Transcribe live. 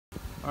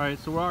Alright,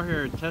 so we're out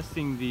here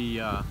testing the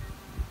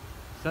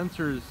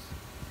sensors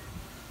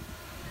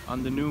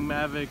on the new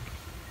Mavic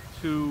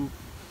 2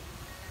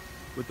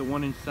 with the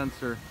 1-inch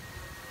sensor.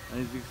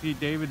 And as you can see,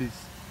 David is,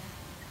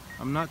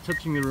 I'm not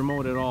touching the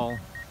remote at all.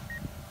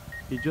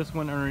 He just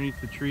went underneath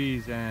the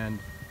trees and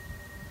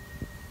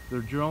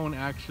the drone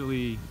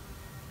actually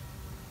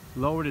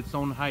lowered its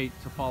own height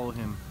to follow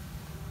him.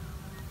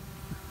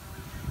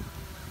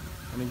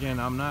 And again,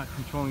 I'm not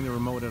controlling the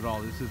remote at all.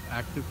 This is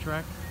active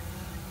track.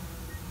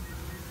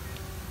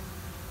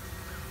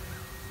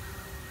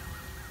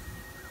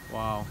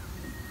 Wow.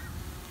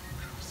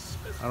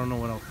 I don't know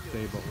what else to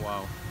say, but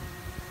wow.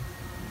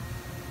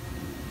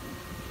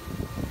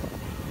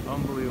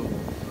 Unbelievable.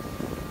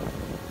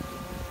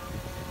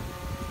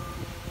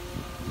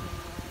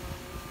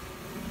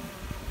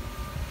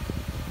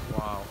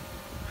 Wow.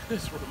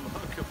 It's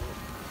remarkable.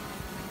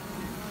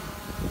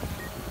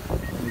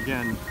 And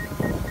again,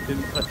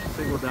 didn't touch a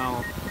single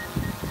dial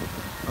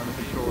on the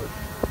controller.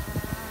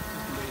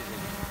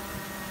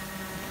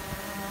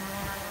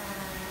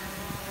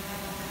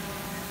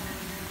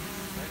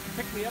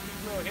 Pick me up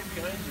even though I hit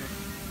behind you.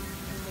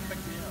 Still pick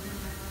me up.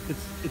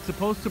 It's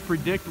supposed to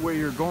predict where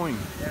you're going.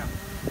 Yeah.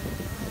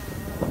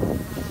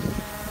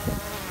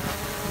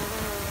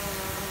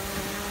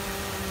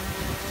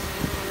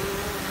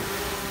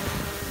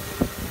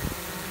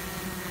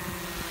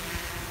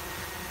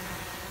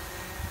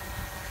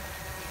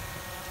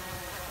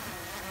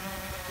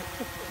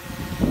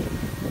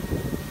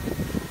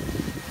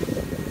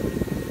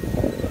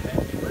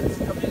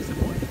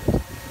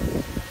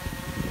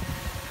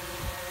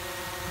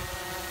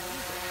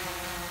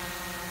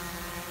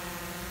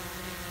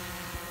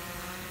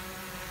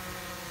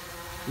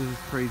 This is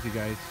crazy,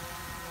 guys.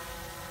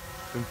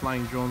 Been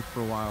flying drones for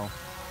a while.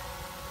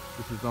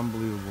 This is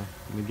unbelievable.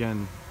 And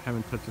again,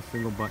 haven't touched a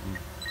single button.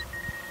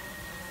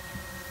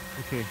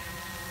 Okay.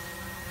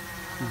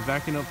 He's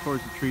backing up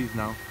towards the trees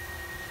now.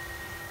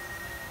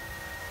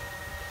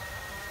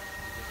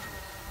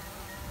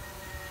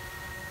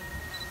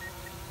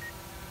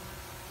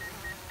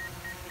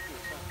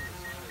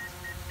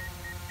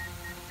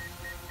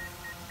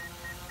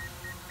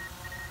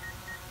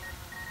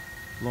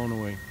 Blown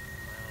away.